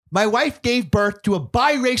My wife gave birth to a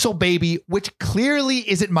biracial baby, which clearly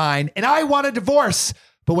isn't mine, and I want a divorce.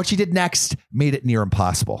 But what she did next made it near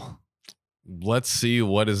impossible. Let's see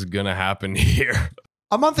what is going to happen here.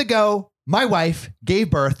 A month ago, my wife gave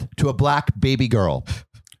birth to a black baby girl.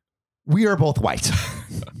 We are both white.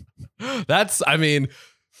 That's, I mean,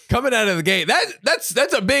 coming out of the gate,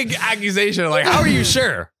 that's a big accusation. Like, how are you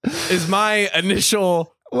sure? Is my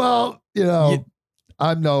initial... Well, you know,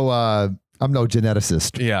 I'm no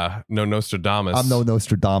geneticist. Yeah, no Nostradamus. I'm no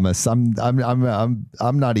Nostradamus.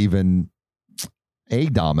 I'm not even a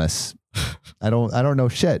Damus. I don't know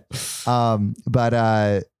shit.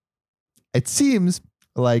 But it seems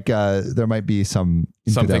like there might be some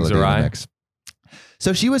infidelity in the mix.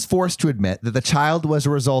 So she was forced to admit that the child was a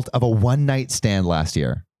result of a one-night stand last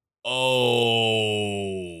year. Oh.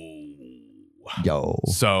 Yo.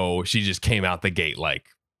 So she just came out the gate like,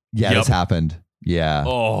 yeah, this happened. Yeah.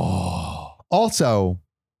 Oh. Also,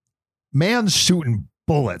 man's shooting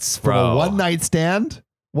bullets from a one-night stand.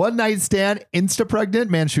 One night stand, insta pregnant,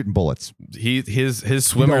 man shooting bullets. His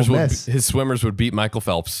swimmers would beat Michael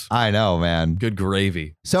Phelps. I know, man. Good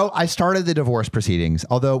gravy. So I started the divorce proceedings,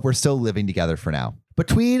 although we're still living together for now.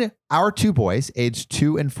 Between our two boys, aged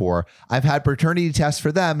 2 and 4, I've had paternity tests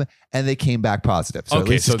for them, and they came back positive. So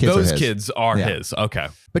okay, so those kids are yeah. his. Okay.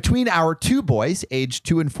 Between our 2 boys, aged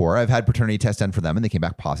 2 and 4, I've had paternity tests done for them, and they came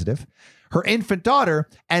back positive. Her infant daughter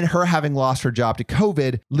and her having lost her job to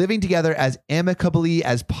COVID, living together as amicably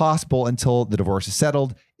as possible until the divorce is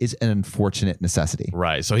settled is an unfortunate necessity.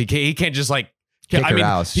 Right. So he can't just like kick her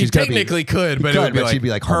out. He technically could, but it would be like, she'd be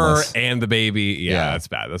like her homeless. and the baby. Yeah, that's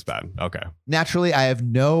bad. That's bad. Okay. Naturally, I have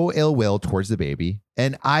no ill will towards the baby,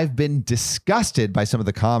 and I've been disgusted by some of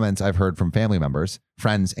the comments I've heard from family members,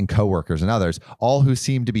 friends, and coworkers and others, all who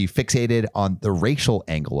seem to be fixated on the racial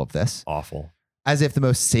angle of this. Awful. As if the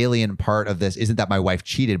most salient part of this isn't that my wife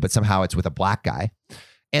cheated, but somehow it's with a black guy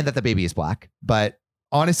and that the baby is black. But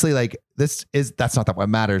honestly, like that's not what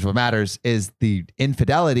matters. What matters is the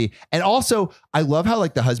infidelity. And also I love how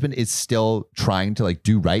like the husband is still trying to like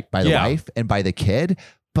do right by the wife and by the kid,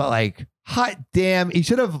 but like, hot damn, he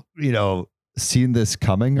should have, seen this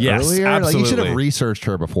coming earlier. Absolutely. Like he should have researched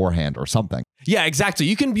her beforehand or something. Yeah, exactly.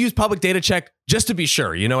 You can use public data check just to be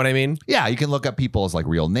sure. You know what I mean? Yeah, you can look up people's like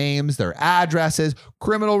real names, their addresses,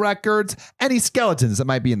 criminal records, any skeletons that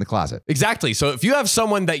might be in the closet. Exactly. So if you have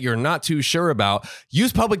someone that you're not too sure about,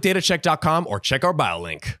 use publicdatacheck.com or check our bio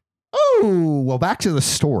link. Oh, well, back to the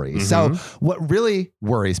story. Mm-hmm. So what really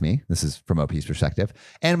worries me, this is from OP's perspective,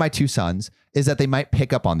 and my 2 sons, is that they might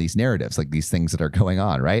pick up on these narratives, like these things that are going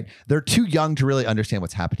on, right? They're too young to really understand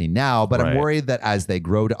what's happening now, but I'm worried that as they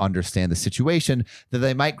grow to understand the situation, that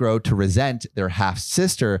they might grow to resent their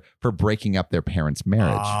half-sister for breaking up their parents'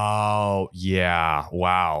 marriage. Oh, yeah.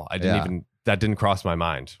 Wow. That didn't cross my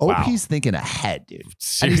mind. OP's thinking ahead, dude.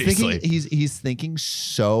 Seriously. And he's thinking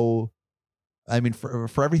so... I mean,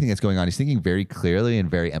 for everything that's going on, he's thinking very clearly and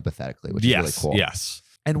very empathetically, which is really cool. Yes.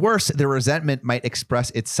 And worse, the resentment might express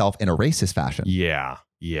itself in a racist fashion. Yeah.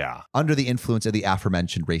 Yeah. Under the influence of the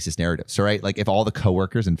aforementioned racist narratives. So, right? Like if all the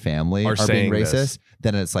coworkers and family are being racist,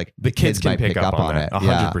 then it's like the kids might pick up on it.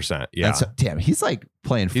 100%. Yeah. And so, damn, he's like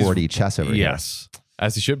playing 4D chess over here. Yes.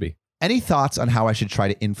 As he should be. Any thoughts on how I should try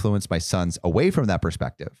to influence my sons away from that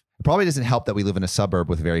perspective? It probably doesn't help that we live in a suburb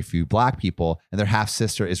with very few black people, and their half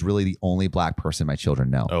sister is really the only black person my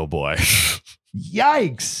children know. Oh boy!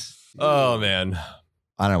 Yikes! Oh man!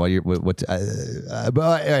 I don't know but all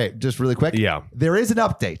right, just really quick. Yeah, there is an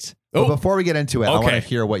update. But before we get into it, I want to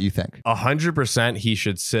hear what you think. 100%. He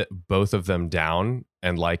should sit both of them down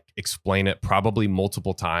and like explain it probably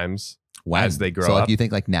multiple times as they grow up. So, like, you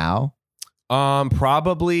think like now?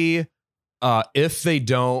 Probably. If they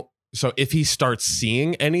don't. So if he starts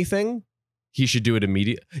seeing anything, he should do it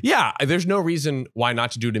immediately. Yeah, there's no reason why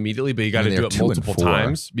not to do it immediately, but you got to do it multiple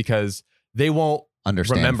times because they won't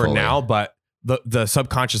remember fully. Now, but the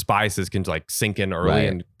subconscious biases can like sink in early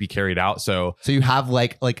and be carried out. So you have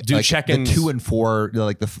like check-ins. The 2 and 4,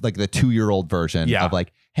 like the 2-year-old version of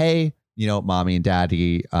like, hey, mommy and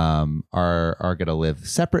daddy are gonna live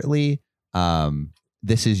separately.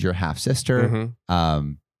 This is your half sister.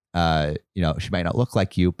 Mm-hmm. She might not look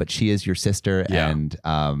like you, but she is your sister, and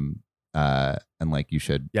like you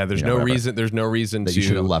should. Yeah, there's no reason. There's no reason that you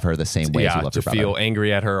shouldn't love her the same way as you love her brother. To feel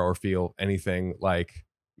angry at her or feel anything like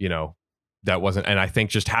that wasn't. And I think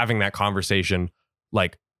just having that conversation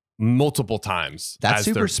like multiple times. That's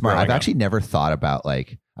super smart. I've actually never thought about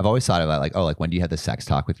like. I've always thought about like, oh, like when do you have the sex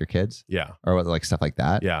talk with your kids? Yeah, or like stuff like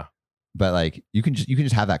that. Yeah. But like you can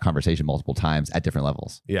just have that conversation multiple times at different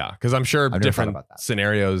levels. Yeah, because I'm sure different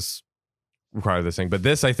scenarios require this thing. But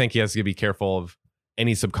this, I think he has to be careful of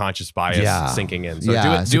any subconscious bias sinking in. So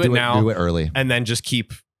do it now. Do it early. And then just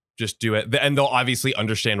do it. And they'll obviously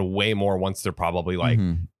understand way more once they're probably like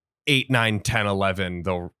 8, 9, 10, 11.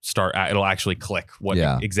 They'll start, it'll actually click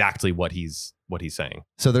exactly what he's saying.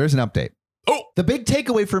 So there's an update. Oh, the big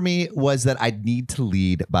takeaway for me was that I need to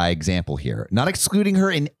lead by example here, not excluding her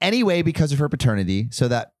in any way because of her paternity, so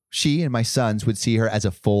that she and my sons would see her as a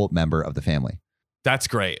full member of the family. That's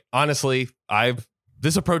great. Honestly,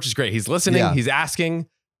 this approach is great. He's listening. He's asking.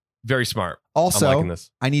 Very smart. Also, I'm liking this.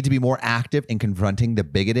 I need to be more active in confronting the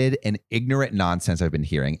bigoted and ignorant nonsense I've been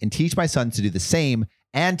hearing and teach my sons to do the same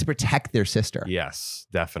and to protect their sister. Yes,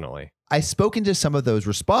 definitely. I've spoken to some of those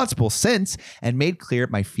responsible since and made clear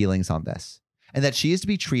my feelings on this, and that she is to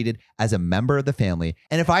be treated as a member of the family.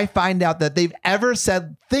 And if I find out that they've ever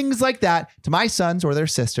said things like that to my sons or their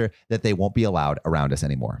sister, that they won't be allowed around us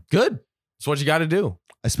anymore. Good. That's what you got to do.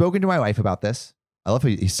 I've spoken to my wife about this. I love how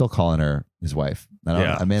he's still calling her his wife.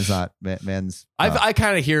 I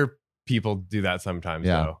kind of hear people do that sometimes.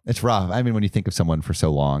 Yeah, though. It's rough. I mean, when you think of someone for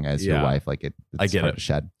so long as your wife, like it's hard to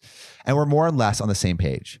shed. And we're more or less on the same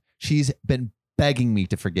page. She's been begging me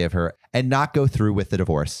to forgive her and not go through with the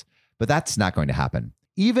divorce, but that's not going to happen.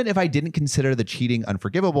 Even if I didn't consider the cheating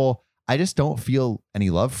unforgivable, I just don't feel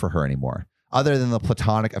any love for her anymore, other than the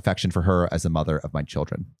platonic affection for her as the mother of my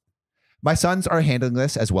children. My sons are handling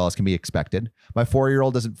this as well as can be expected. My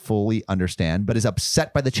 4-year-old doesn't fully understand, but is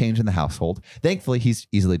upset by the change in the household. Thankfully, he's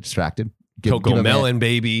easily distracted. Coco Melon,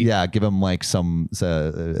 baby. Yeah, give him like a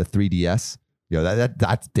 3DS.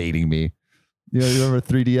 That's dating me. You remember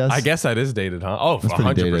 3DS? I guess that is dated, huh? Oh,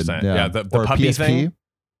 100%. Yeah, the puppy PSP thing.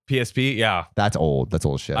 PSP, yeah. That's old. That's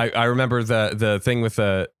old shit. I remember the thing with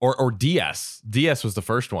or DS. DS was the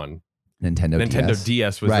first one. Nintendo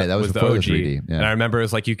DS was right. That was the before OG. the 3D. Yeah. And I remember it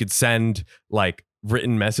was like you could send like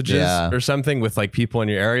written messages or something with like people in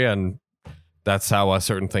your area, and that's how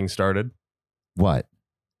certain things started. What?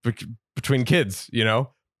 Between kids, you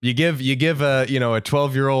give a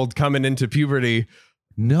 12-year-old coming into puberty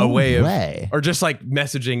a way of, or just like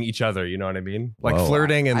messaging each other. You know what I mean? Like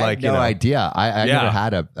flirting and I had no idea. I never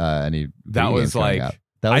had any. That was like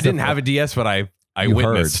I didn't have a DS, but I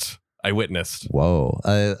witnessed. I witnessed. Whoa.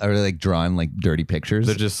 Are they like drawing like dirty pictures?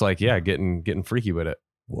 They're just like, getting freaky with it.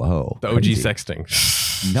 Whoa. The OG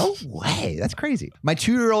sexting. No way. That's crazy. My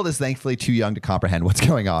 2-year-old is thankfully too young to comprehend what's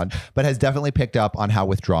going on, but has definitely picked up on how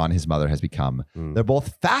withdrawn his mother has become. They're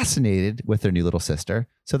both fascinated with their new little sister.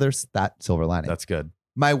 So there's that silver lining. That's good.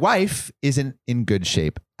 My wife isn't in good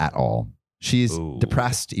shape at all. She's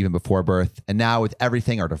depressed even before birth. And now with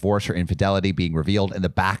everything, our divorce, her infidelity being revealed, and the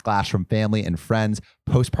backlash from family and friends,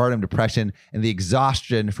 postpartum depression, and the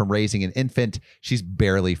exhaustion from raising an infant, she's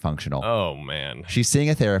barely functional. Oh, man. She's seeing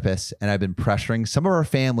a therapist, and I've been pressuring some of her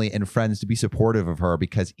family and friends to be supportive of her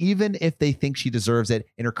because even if they think she deserves it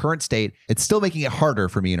in her current state, it's still making it harder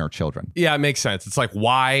for me and our children. Yeah, it makes sense. It's like,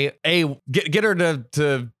 why? Get her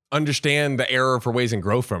to understand the error of her ways and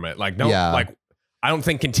grow from it. Like, I don't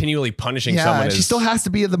think continually punishing someone and she still has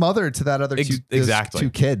to be the mother to that other two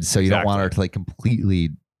kids. So you don't want her to like completely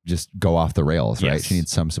just go off the rails, right? She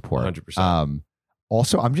needs some support. 100%.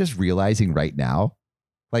 Also, I'm just realizing right now,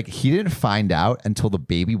 like he didn't find out until the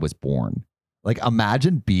baby was born. Like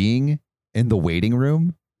imagine being in the waiting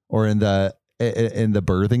room or in the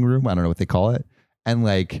birthing room. I don't know what they call it. And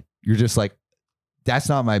like, you're just like, that's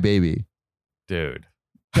not my baby. Dude.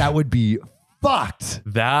 That would be fucked.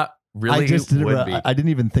 That really I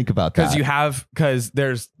didn't even think about that. Because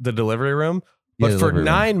there's the delivery room, but for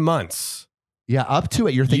 9 months. Yeah, up to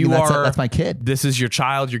it. You're thinking that's my kid. This is your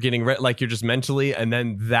child. You're getting like you're just mentally, and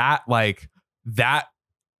then that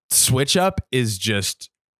switch up is just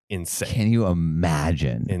insane. Can you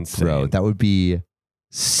imagine? Insane. Bro, that would be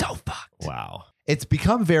so fucked. Wow. It's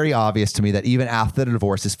become very obvious to me that even after the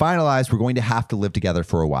divorce is finalized, we're going to have to live together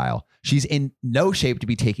for a while. She's in no shape to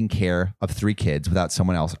be taking care of 3 kids without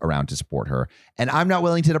someone else around to support her. And I'm not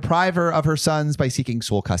willing to deprive her of her sons by seeking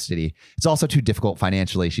sole custody. It's also too difficult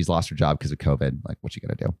financially. She's lost her job because of COVID. Like, what you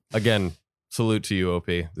gonna do? Again, salute to you, OP.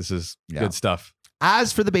 This is good stuff.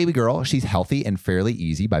 As for the baby girl, she's healthy and fairly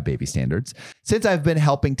easy by baby standards. Since I've been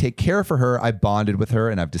helping take care for her, I've bonded with her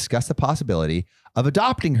and I've discussed the possibility of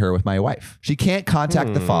adopting her with my wife. She can't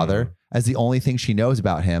contact the father as the only thing she knows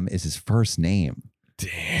about him is his first name.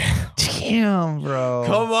 Damn, bro.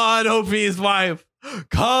 Come on, OP's wife.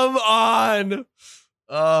 Come on.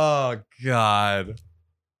 Oh, God.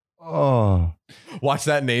 Oh. Watch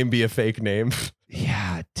that name be a fake name.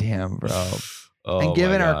 Yeah, damn, bro. Oh, and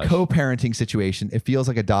given our co-parenting situation, it feels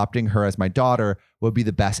like adopting her as my daughter would be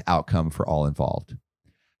the best outcome for all involved.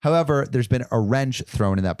 However, there's been a wrench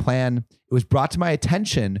thrown in that plan. It was brought to my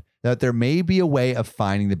attention that there may be a way of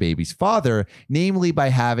finding the baby's father, namely by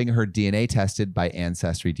having her DNA tested by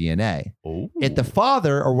Ancestry DNA. Ooh. If the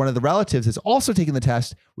father or one of the relatives is also taking the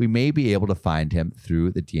test, we may be able to find him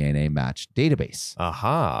through the DNA match database.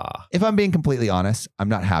 Aha. If I'm being completely honest, I'm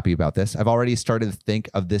not happy about this. I've already started to think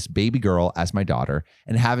of this baby girl as my daughter,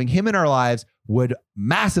 and having him in our lives would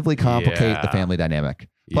massively complicate the family dynamic.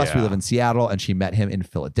 Plus, we live in Seattle, and she met him in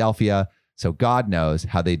Philadelphia. So God knows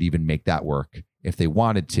how they'd even make that work if they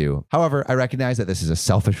wanted to. However, I recognize that this is a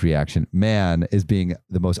selfish reaction. Man is being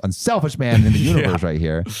the most unselfish man in the universe right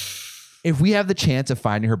here. If we have the chance of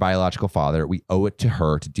finding her biological father, we owe it to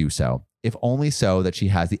her to do so. If only so that she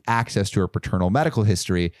has the access to her paternal medical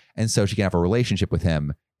history, and so she can have a relationship with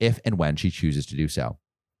him if and when she chooses to do so.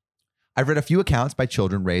 I've read a few accounts by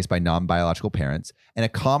children raised by non-biological parents, and a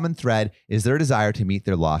common thread is their desire to meet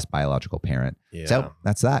their lost biological parent. Yeah. So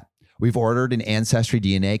that's that. We've ordered an Ancestry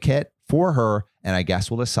DNA kit for her, and I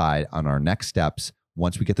guess we'll decide on our next steps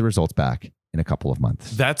once we get the results back in a couple of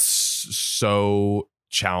months. That's so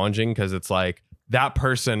challenging because it's like that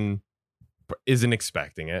person isn't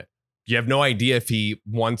expecting it. You have no idea if he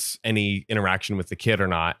wants any interaction with the kid or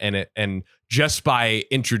not. And just by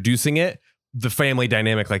introducing it, the family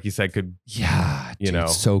dynamic, like you said, could,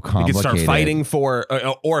 so complicated. He could start fighting for,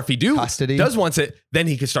 or if he custody does wants it, then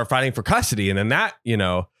he could start fighting for custody. And then that,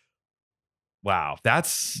 wow,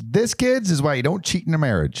 this, kids, is why you don't cheat in a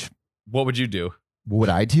marriage. What would you do? What would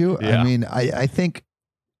I do? Yeah. I mean, I think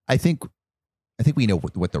we know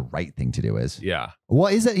what the right thing to do is. Yeah. Well,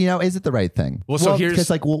 is it the right thing? Well, so here's because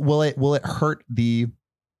like, will it hurt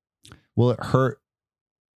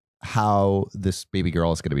how this baby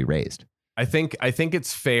girl is going to be raised? I think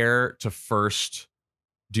it's fair to first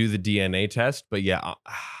do the DNA test, but yeah,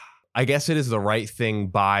 I guess it is the right thing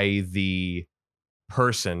by the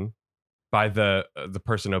person, by the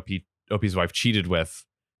person OP's wife cheated with,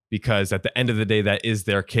 because at the end of the day, that is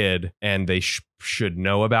their kid, and they should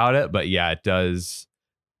know about it. But yeah, it does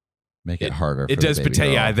make it harder. It does, but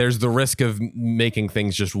yeah, there's the risk of making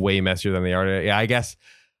things just way messier than they are. Yeah, I guess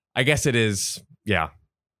it is. Yeah.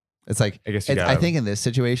 It's like, I think in this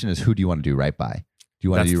situation is, who do you want to do right by? Do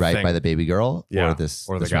you want to do right by the baby girl or this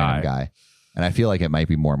random guy? And I feel like it might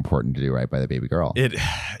be more important to do right by the baby girl.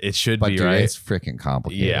 It should but be, dude, right? It's freaking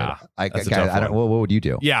complicated. Yeah. Guys, what would you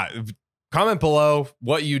do? Yeah. Comment below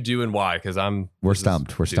what you do and why, because we're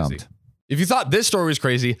stumped. We're stumped. If you thought this story was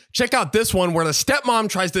crazy, check out this one where the stepmom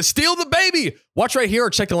tries to steal the baby. Watch right here or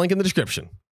check the link in the description.